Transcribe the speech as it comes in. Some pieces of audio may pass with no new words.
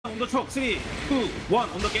the choke. 3, 2, 1.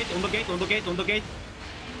 On the gate, on the gate, on the gate, on the gate.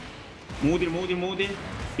 모딜.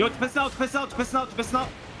 요, 패스 아웃.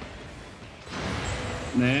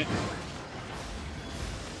 네.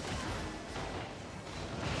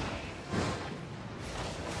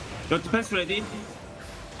 요, 디펜스 레디.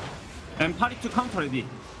 And party to counter ready.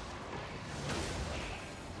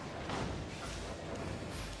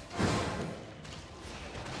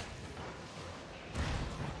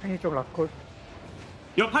 쪽 라콜.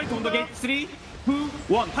 요, party on the gate. 3, 2,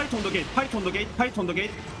 1. Party on the gate. Party on the gate.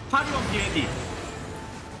 Party on be ready.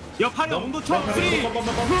 요, party on the choke. 3, 2, 1.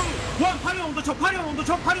 Party on the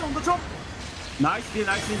choke. Nice.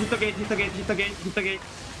 Hit the gate.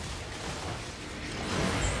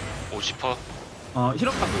 50%.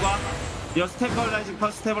 힐업 갖고 가. 여, 스테벌라이징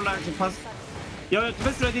파스. 여,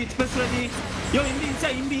 디펜스 레디. 여,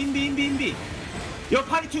 인비. 여,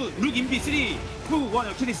 파리 투, 룩 인비. 3, 2, 1.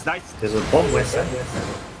 여, 키리스. 나이스. There's a bomb west side.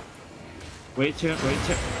 웨이츠.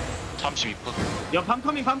 32%. 여,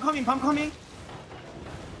 밤커밍.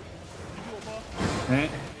 네.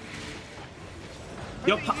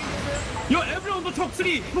 여, everyone on the choke.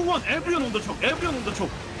 3, 2, 1. Everyone on the choke.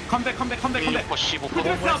 컴백. 15%. Push back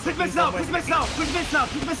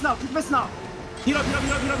now. 힐업.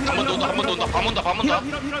 밤 온다.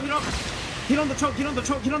 힐 on the choke.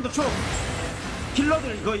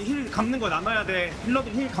 힐러들 이거 힐 감는 거 나눠야 돼.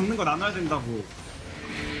 힐러들 힐 감는 거 나눠야 된다고.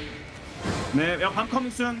 네, 야, 밤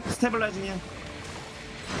커밍 순. 스테블라이징이야.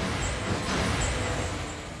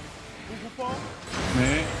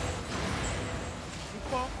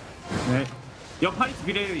 네. 여, 파이트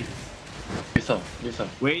비레이. Lisa.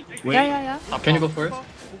 Wait. Yeah. Can you go first?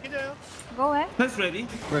 Go ahead. Pass ready.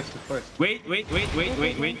 First. Wait. I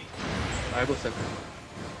go second.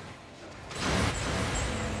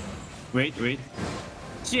 Wait.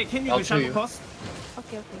 See, can you I'll do show shallow you. pass?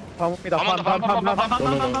 Okay. 밤입니다. 밤.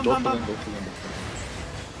 No.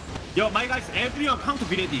 Yo, my guys, everyone count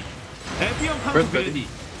be ready. First ready.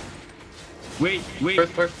 Wait.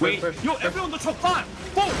 First. Yo, everyone on the choke. 5,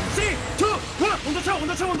 4, 3, 2, 1. On the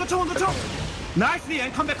choke. Nicely,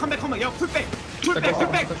 and come back. Yo, full back. Yo,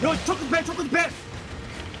 choke back.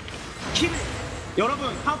 힐.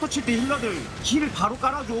 여러분, 카운터 칠 때 힐러들 힐을 바로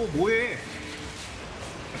깔아줘. 뭐해?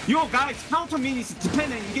 Yo, guys, counter means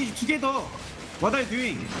defend and engage together. What are you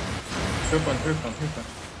doing? Third one.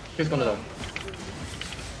 He's gonna die.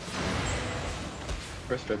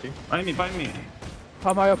 First ready. Buy me.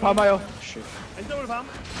 밤아요. Shit.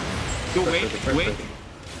 Yo, First wait. ready.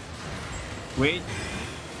 Wait.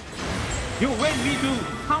 Yo, when we do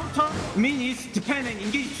counter means defend and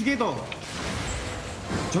engage together.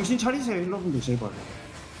 정신 차리세요, 힐러분들 제발.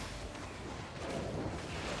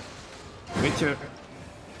 웨이트.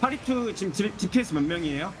 파리투 지금 DPS 몇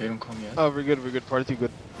명이에요? They don't come yet. We're good. Party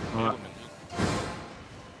good.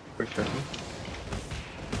 First ready.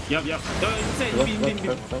 얍. 인비.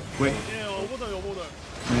 왜?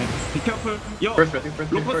 네. Be careful. Yo. First ready.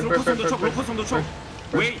 로커스 on the choke.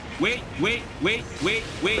 Wait.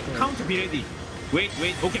 Counter be ready. Wait.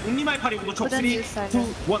 Okay, only my party on the choke. 3, 2,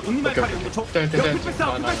 1. Only my party on the choke. Yo, quick pass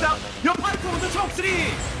out. Yo, party on the choke. 3,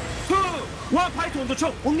 2, 1. Party on the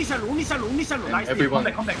choke. Only shallow. Nice. Everyone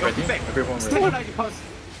Come back. ready? Back. Everyone ready?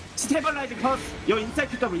 Stabilizing pass. Yo, inside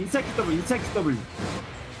QW.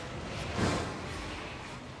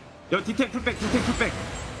 Yo, detect fullback.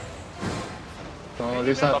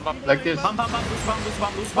 Lisa, like this. 밤.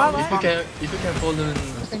 If you can hold in,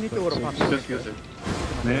 쪽으로 밤. just use it.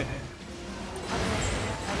 네.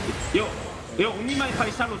 Yo, only my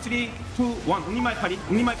party shallow. 3, 2, 1. Only my party.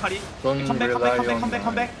 Don't Come rely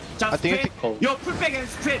on. back. Just I think straight. it's cold. Yo, pull back and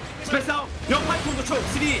straight. Space out. Yo, fight on the choke.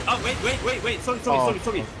 3. Wait. Sorry.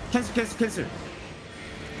 Cancel.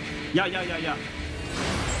 야.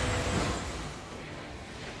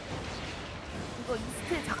 이거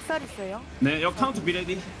이스트 작살 있어요? 네, 여 카운트 비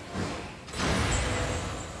레디.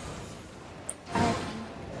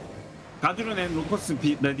 가드론 앤 로커스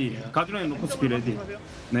비 레디.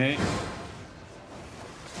 네.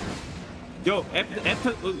 Yo,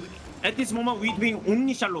 at this moment we doing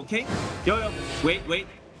only shallow, okay? Yo, wait.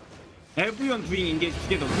 Everyone doing engage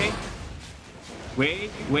together, okay? Wait.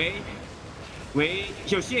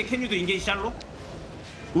 Yo, see, can you do engage shallow?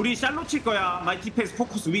 우리 샬로 칠 거야. My DPS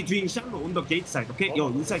focus. We doing shallow on the gate side, okay? Yo,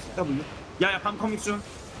 inside W. 야, 밤 coming soon.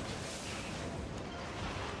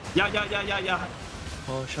 야.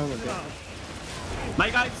 Oh, shower there. My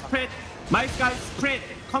guys spread.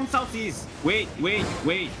 Come southeast. Wait.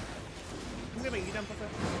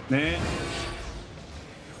 네.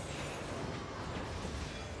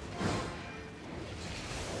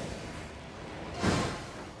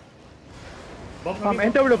 밤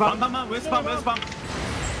NW 밤. 밤. 웨스밤.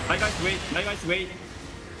 My guys wait. My guys wait.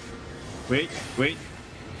 Wait.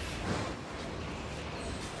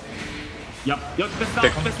 Yup.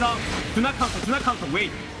 Best now. Do not counter.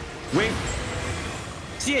 Wait.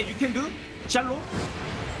 CA, you can do? Shallow.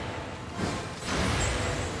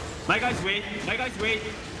 My guys wait.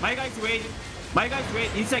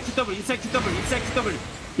 Inside QW.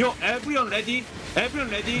 Yo, everyone ready?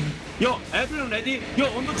 Yo, everyone ready? Yo,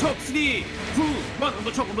 on the choke. 3, 2, 1. On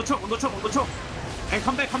the choke. And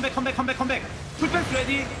come back. Full fence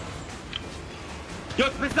ready? Yo,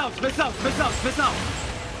 space out.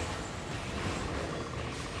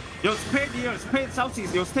 Yo, spread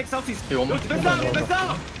southeast. Yo, stack southeast. Yo, Yo, space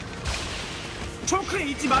out. 초크에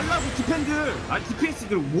있지 말라고 디펜들.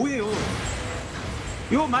 디펜스들 뭐예요?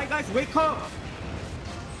 Yo, my guys, wake up.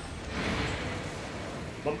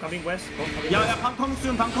 Bomb coming west. 야, 방 coming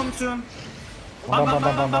soon. 빰.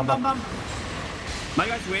 My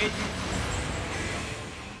guys, wait.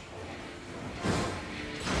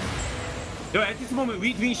 Yo, at this moment,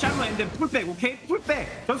 we doing shallow and then pull back, okay? Pull back.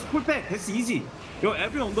 Just pull back. That's easy. Yo,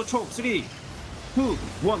 everyone on the choke. 3, 2,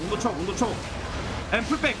 1. On the choke. And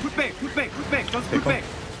pull back. Just pull back.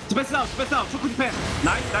 Space out. Choke defense.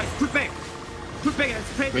 Nice. Pull back and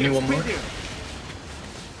spread We need one more.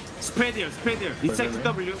 Spread here. Inside QW.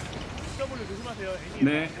 W 조심하세요. 애니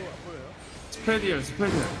네. 안 보여요. Spread here.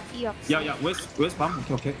 이 없어. 야, 웨스트 밤.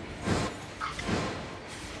 오케이.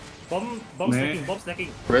 Bomb 네.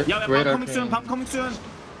 stacking. 야, 밤 coming soon.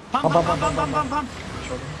 밤.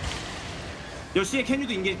 Yo, CA, can you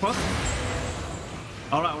do engage first?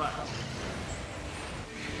 Alright.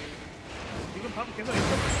 지금 밤 계속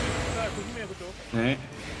있으니까 조심해요 그쪽. 네.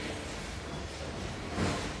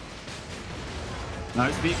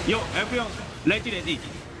 Nice beat. Yo, everyone, ready.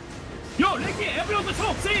 Yo, everyone on the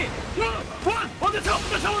top. 3, 2, 1. On the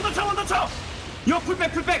top. Yo, pull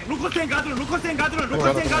back. Lucas and Gadrun.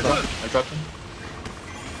 I got him.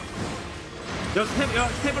 Yo,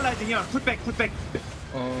 stabilizing here. Pull back.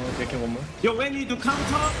 Taking one more. Yo, when we do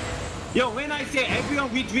counter. Yo, when I say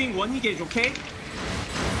everyone, we doing one engage, okay?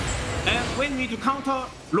 And when we do counter,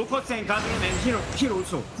 Lucas and Gadrun and here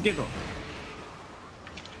also together.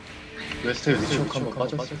 웨스트 위쪽 한번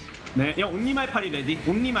빠졌어. 네, 야, only my party ready.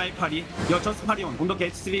 야, just party on the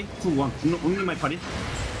gate. 3, 2, 1. only my party.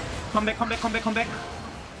 Come back.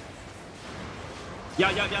 야.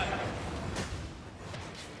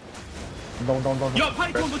 온다. 야,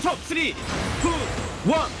 party on the top. 3, 2,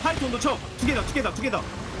 1. party on the top. Together.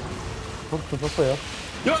 줬어요.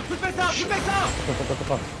 야, 풀백 싸.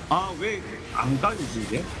 왜 안 깔리지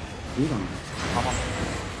이게? 왜안 가?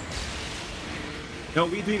 야,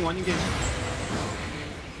 we doing one engage.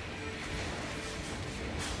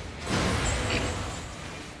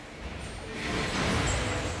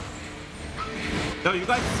 Yo, you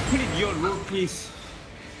guys split your role, please.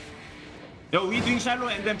 Yo, we doing shallow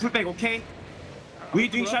and then pull back, okay? We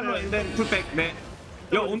doing shallow and then pull back. 네.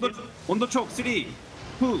 Yo, on the choke. 3,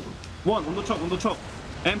 2, 1. on the choke.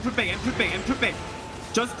 And pull back.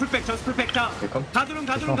 Just pull back. 자, 가드론.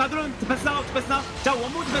 Pass out. 자,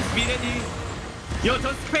 one more defense. Be ready. Yo,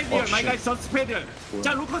 just spread here. My guys, just spread here.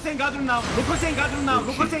 자, 로커스 앤 가드론 now.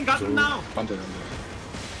 안 돼.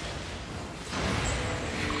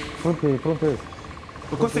 프론트.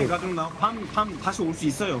 로커스 앤 가드론 now. 밤 다시 올 수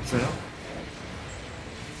있어요, 없어요?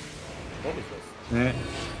 Bomb is west. 네.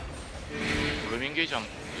 웨밍게이지 안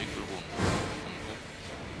끌고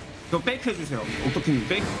이거 페이크 해주세요. 오토핀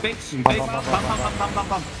페이크 지금 페이크.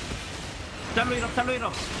 밤. 잘로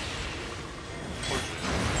일업.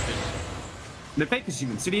 네, 페이크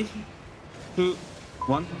지금 3, 2,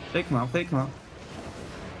 1. 페이크 나.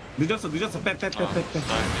 늦었어. 빼.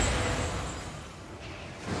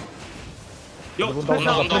 요,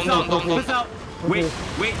 패스 아웃. Wait.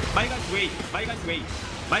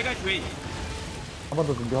 My guys wait. 한 번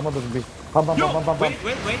더 준비. 밤. Yo,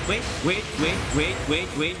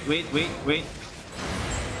 wait.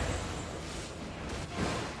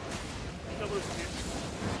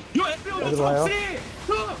 Yo, everyone, 어디로 와요? 3,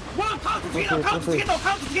 2, 1.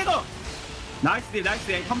 Count together. Nice.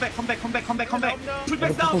 Come back. Pull back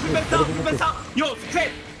down. Yo,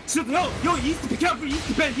 spread. Yo, east, be careful.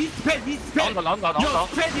 East pen. 나온다. Yo,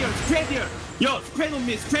 spread here. Yo, spread on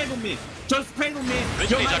me. Just spread on me.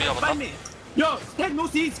 Yo, 왼쪽에 자리 잡았다. Yo, stand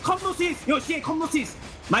northeast. Come northeast. Yo, CA, come northeast.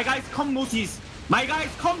 My guys, come northeast.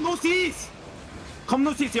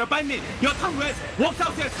 Yo, by me. Yo, come west. Walk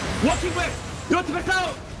southwest. Walking west. Yo, to the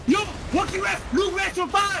south. Yo, walking west. Look west.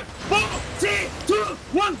 5, 4, 3, 2,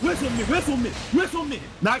 1. West on me.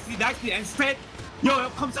 Nicely. And spread. Yo,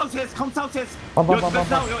 come southwest. Yo, to the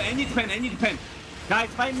south. Yo, any depend. Guys,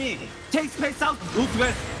 by me. Take space south.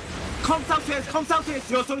 Northwest. Come southwest, come southwest.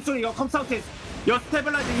 Yo, sorry, yo, come southwest. Yo,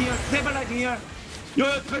 stabilizing here. Yo,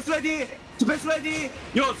 defense ready.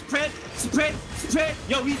 Yo, spread.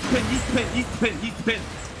 Yo, east pen.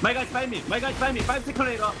 My guys, find me. 5 seconds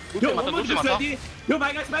later. Yo, one more defense ready. Yo,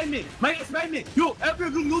 my guys, find me. Yo, every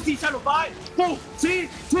room, no see, shallow. 5, 4, 3,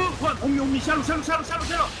 2, 1. Only, shallow.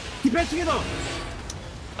 Defense together.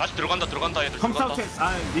 다시 들어간다 얘들 Come 들어간다. southwest.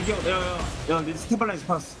 이겨. 야, this stabilize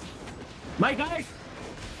pass. My guys.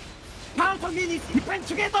 Counter minutes, defend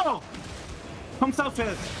together. Come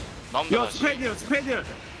southwest. 나온다 Yo, 다시. spread.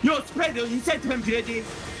 Yo, spread. Inside pen ready.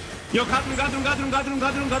 Yo,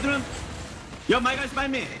 가드론. Yo, my guys,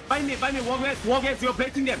 find me. Walk west. Yo,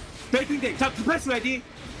 baiting them. 자, defense ready.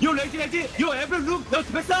 Yo, ready. Yo, every look. Yo,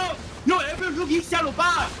 defense out. Yo, every look is shallow.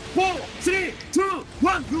 5, 4, 3, 2,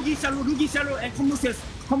 1. Look is shallow. And come northwest.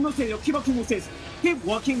 Yo, keep walking northwest. Keep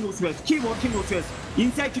walking northwest.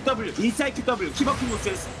 Inside QW. Keep walking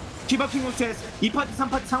northwest. 2파티,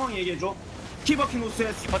 3파티 상황 얘기해줘. Keep walking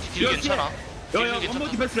northwest. 이 파티 딜 괜찮아. Yo, 딜 one more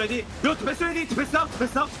괜찮다. defense ready. Yo, defense ready. Defense out.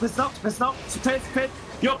 Spread.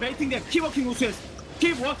 Yo, baiting them. Keep walking northwest.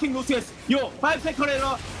 Yo, 5 seconds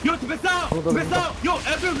later. Yo, defense out. Yo,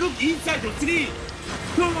 every look inside. 3,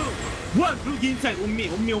 2, 1. Look inside. On me.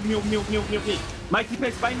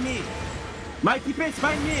 My defense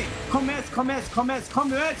find me. Come west. Come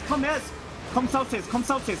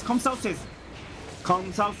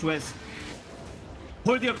southwest.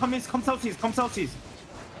 Hold your comments. Come southeast.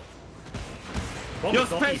 Yo,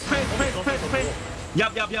 spread.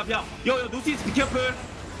 Yup. Yo, northeast, be careful.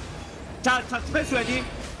 자, 스페이스 ready.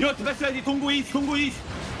 Yo, defense ready. Don't go east.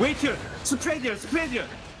 Wait here. Spread here.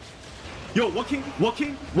 Yo, walking.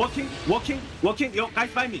 Yo,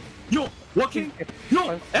 guys, find me. Yo, walking.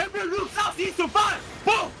 Yo, every look southeast. 5,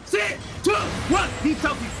 4, 3, 2, 1. Deep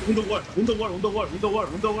southeast. On the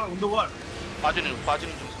wall. 빠지는 중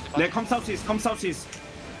상대. 네, come southeast.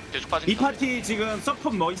 계속 빠지는 이 파티 지금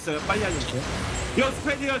서폿 뭐 있어요? 빨리 알려주세요. Yo,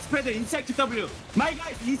 spread. Inside QW. My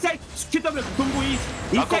guys, inside QW. Don't go east.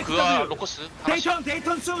 아까 Inside 그가 QW. 로커스 하나씩.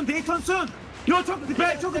 Dayton soon. Yo, choke the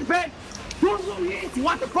bag. Don't go east.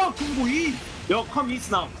 What the fuck? Don't go east. Yo, come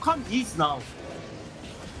east now.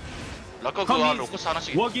 아까 Come 그가 east. 로커스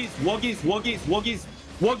하나씩. Walk east.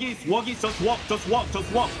 Just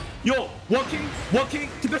walk. Yo, walking.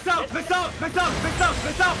 To the south.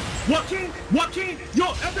 Walking.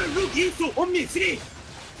 Yo, every look east on me. 3,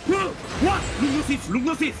 2, 1. Look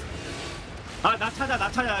northeast. 나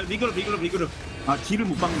찾아. 리그룹. 뒤를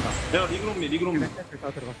못 박는다. 야, 리그룹.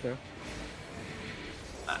 다 들어갔어요.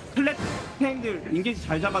 플랫 팽들 인게이지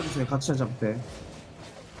잘 잡아주세요. 같이 잡을 때.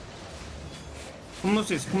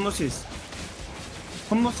 홈노시스.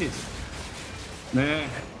 네.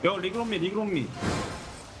 요 리그롬미.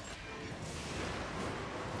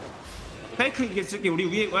 페이크 인게이지 쓸게. 우리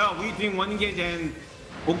we doing one engage and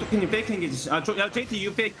옥도키님 페이크 인게이지. JT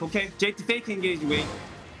you fake, okay? JT fake engage wait.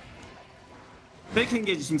 페이크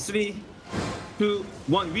인게이지 지금 3, 2,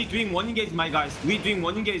 1. We doing one engage, my guys.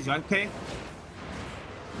 Okay?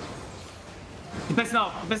 Defense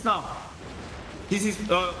now. This is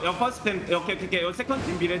your first pen. Okay. Your second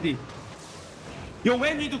team be ready. Yo,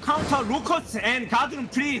 when you do counter Lucas and Guardian,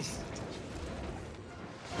 please.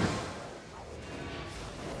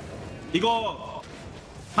 이거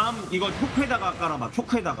초크에다가 깔아봐.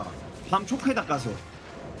 밤 초크에다 까서.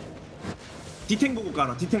 디탱 보고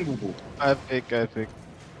깔아. I pick.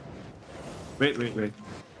 Wait.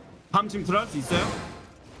 밤 지금 들어갈 수 있어요?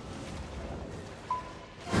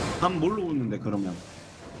 밤 뭘로 오는데 그러면?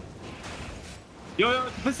 Yo,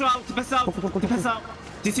 defense out.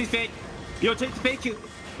 This is fake. Yo, take fake.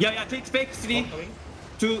 Yeah, take fake. 3,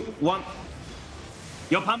 2, 1.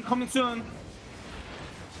 Yo, 밤 coming soon.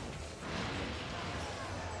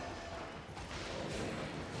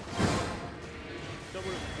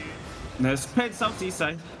 네, spread south east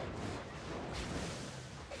side.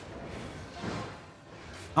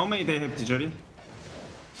 How many they have, Tijori?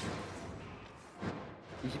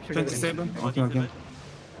 27? Okay.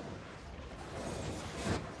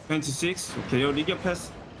 26? Okay, yo, league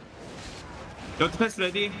pass. Yo, pass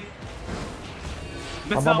ready.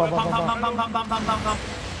 Pass out. Pam.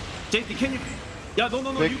 JT, can you? Yeah,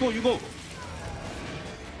 no, you go.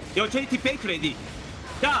 Yo, JT fake ready.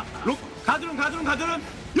 Yeah, look, 가드론.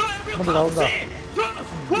 Yo, everyone 나온다.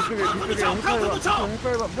 카운터 쳐.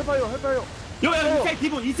 해봐요. Yo, inside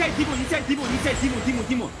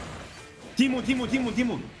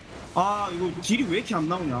디몬. 아, 이거 딜이 왜 이렇게 안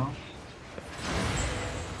나오냐?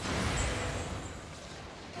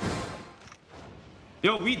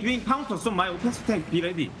 Yo, we doing counter, so my offensive tank be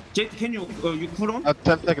ready. Jet, can you cool on?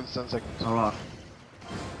 10 seconds. Alright.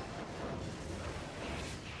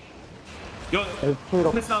 Yo,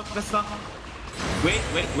 Pull press out.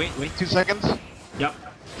 Wait. 2 seconds. Yup.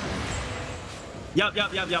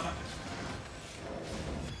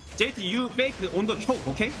 JT, you fake on the choke,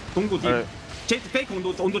 okay? Don't go deep. Alright. JT, fake on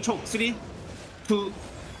the choke. 3, 2,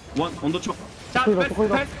 1, on the choke. Start,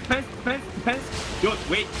 pass. Yo,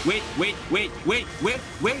 wait.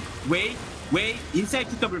 Inside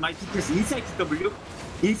QW, my TPS, inside QW.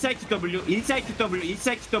 Inside QW, inside QW,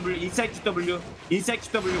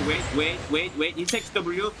 wait, inside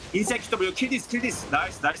QW, kill this,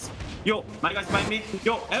 nice. Yo, my guys, find me.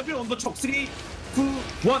 Yo, everyone on the choke, 3, 2,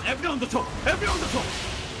 1, everyone on the choke.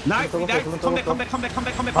 Nice, come back,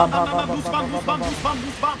 bam,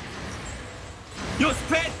 loose bomb. Yo,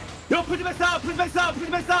 spread, yo, push back out,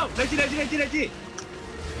 ready.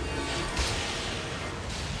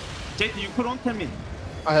 JT, you put on 10 minutes.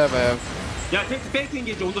 I have. Yeah, take the fake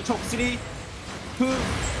engage on the choke. 3, 2,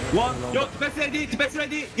 1. Yo, defense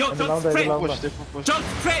ready. Yo, just spread.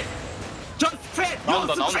 Just spread.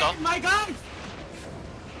 나온다. My guys.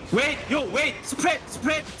 Wait. Spread.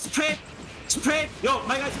 Yo,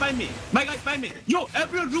 my guys find me. Yo,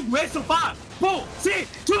 everyone look west so far. 4, 3,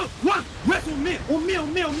 2, 1. West on me.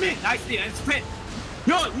 Nicely and spread.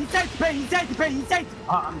 Yo, inside.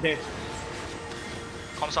 I'm dead.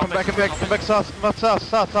 Come Come back south. Come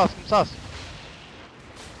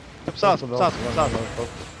south.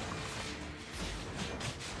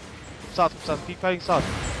 Keep fighting south.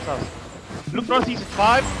 Look northeast.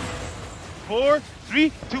 5, 4,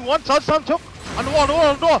 3, 2, 1. South, choke. On the wall.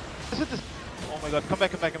 Let's hit this. Oh my god, come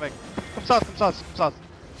back. Come south.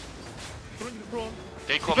 프론.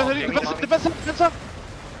 데이커 Defense.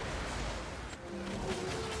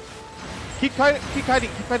 Keep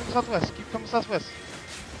hiding southwest. Keep coming southwest.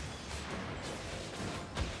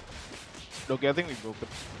 Okay, I think we broke it.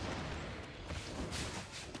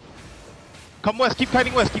 Come west, keep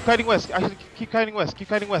kiting west. Actually, keep kiting west. Keep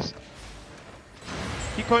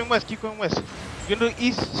going west. We're gonna do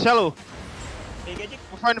east, shallow.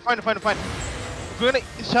 We're fine. We're gonna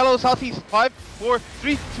shallow southeast. 5, 4,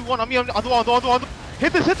 3, 2, 1. On me, on the wall.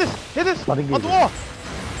 Hit this. On the wall.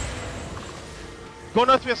 Go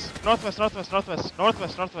northwest.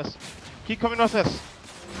 Keep coming northwest.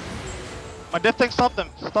 My death tank, stop them.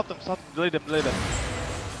 Delay them.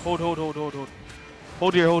 Hold.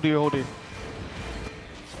 Hold here.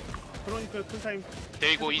 그러니까 큰 타임.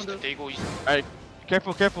 데이고 이스트. Alright,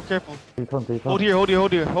 careful. Return. Hold here.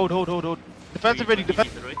 Hold. Defensive ready.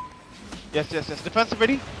 Yes. Defensive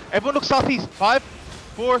ready. Everyone look southeast. 5,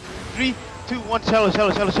 4, 3, 2, 1. Shallow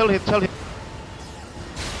hit.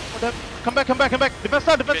 Come back. Defense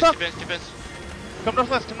out. 디펜스 Come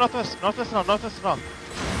northwest now.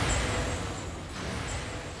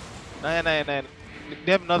 9.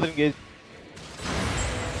 They have another engage.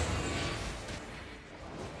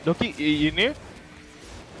 Loki, you near?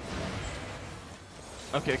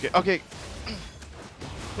 Okay.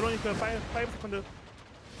 그러니까 5 세컨드.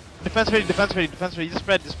 Defense ready.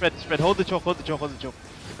 Just spread. Hold the choke.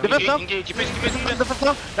 Defense up. 인게 디펜스 Defense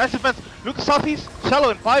up. Nice defense. Look southeast. Shallow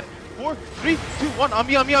in 5, 4, 3, 2, 1. On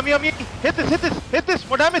me. Hit this.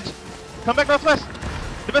 More damage. Come back northwest.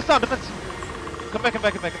 Defense down. Come back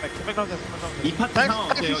northwest. 이 파티 Thanks, 상황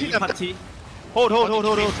어때요? thanks, 이 파티. Hold.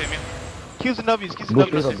 세명 Q's and W's. Look.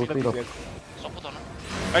 서포터는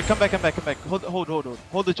Alright, come back. Hold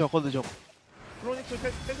the choke. 그러니까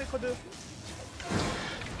 10 세컨드.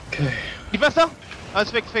 Defense down.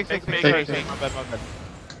 It's fake. Fake. Sorry. My bad.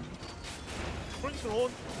 그러니까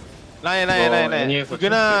온. Nine. NE에서 We're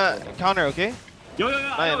gonna counter, okay? 요,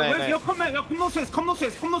 나이. 컴노스에스.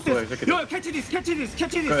 뭐야, 이 새끼들. 요, 캐치 디스.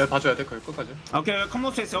 그래, 봐줘야 돼. 끝까지. 오케이,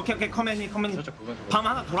 컴노스에스. 오케이, 커맨이. 살짝 부분 좀. 밤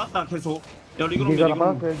하나 돌았다, 계속. 야, 리그로. 기자 하나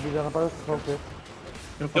빠졌어. 오케이.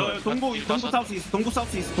 요, 동부 사우스 이스트. 동부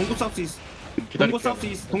사우스 이스트.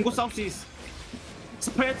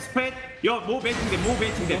 스프레드. 요, 모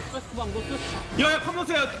베이팅돼. 요,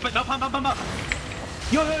 컴노스에요. 나 밤.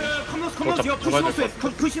 요, 컴노스. 요,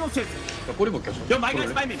 푸시노스에스. 꼬리 묶여. 요, my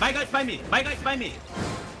guys by me.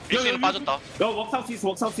 엑스는 빠졌다 요, 웍사우스 이스트.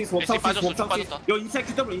 요,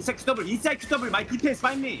 인사이드 QW. My DPS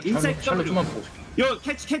by me. 인사이드 샬로 QW. 좀만 보고. 요,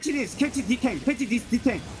 캐치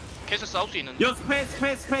디탱. 케이스 싸울 수 있는데 요,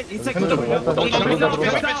 스프레드. 인사이드 팬더 QW. 먹어.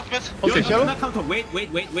 디펜스 오케이, 샬로? 카운터. Wait.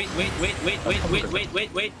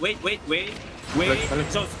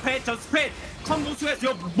 저 스프레드. 컴노스에스.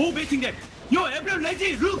 요, 모 베이팅돼. Yo, everyone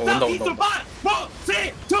ready? Look 온다, south, east, 온다. 5, 4,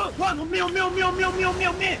 3, 2, 1. On me.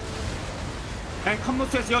 And come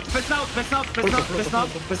north, yo, defense now.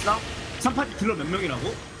 3파티 딜러 몇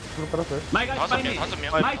명이라고? 따랐어요. My guys, 다섯 find 명, me. 다섯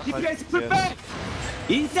명. My DPS full back.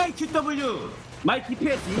 Inside QW. 마이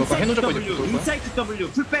DPS 그거 해노조 거지, 인사이드 그거. W 인사이드 W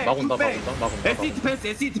풀백 막온다 풀백 막온다. SE 디펜스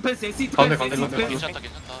SE 디펜스 SE 가운데, 디펜스 가운데, 가운데. 괜찮다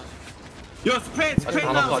괜찮다. 요 스프레드 아직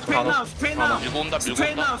안 왔어, 아직 안 왔어. 스프레드 안 나우 왔어. 밀고 온다 밀고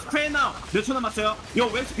스프레드 온다. 나우 스프레드 나우 몇초 남았어요? 요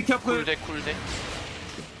웨스트 비켜풀 쿨대 쿨대.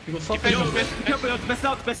 이거 써. 디펜스, Yo, 디펜스. careful, yo, defense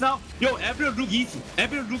out, defense out. Yo, everyone look easy.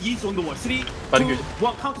 Everyone look easy on the wall. 3, 2,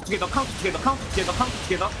 1, 빠르게. counter together, counter together, counter together, counter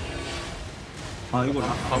together. 아 이거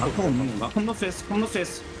아까 없는 건가? 컴노스에스,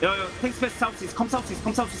 컴노스에스. 야, take space southeast, come southeast,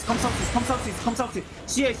 come southeast, come southeast, come southeast, come southeast.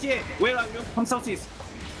 CA, where are you? Come southeast.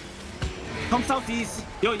 Come southeast.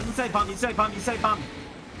 Yo, inside bomb, inside bomb, inside bomb.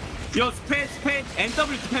 Yo, spread,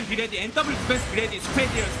 NW defense be ready, NW defense be ready.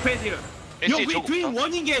 Spread here. Yo, SE we 저거 doing 없다.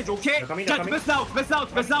 one engage, okay? coming, 자, coming. defense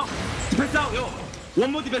out. Yo,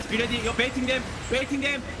 one more defense be ready. Yo, baiting them.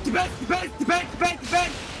 Defense.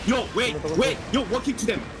 Yo, wait. Yo, walking to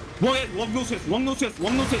them. Walk northwest. Walk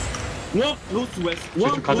northwest. Walk northwest.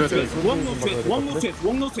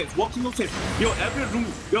 Walking northwest. Yo,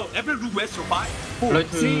 every room west. 5, 4,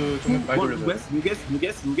 라이트 3, 2, 좀 많이 1. 돌려줘요. West. You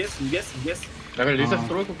guess. 내가 리셋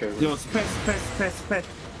들어올게. Yo, spread.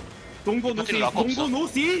 Don't go 터뜨릴 northeast. 락 없어.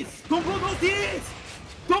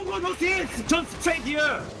 Don't go northeast. Just straight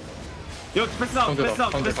here. Yo, defense out.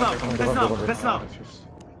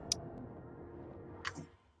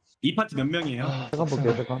 이 파티 몇 명이에요? 세컨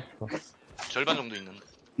볼게요 세컨 절반 정도 있는.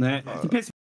 네, 디펜스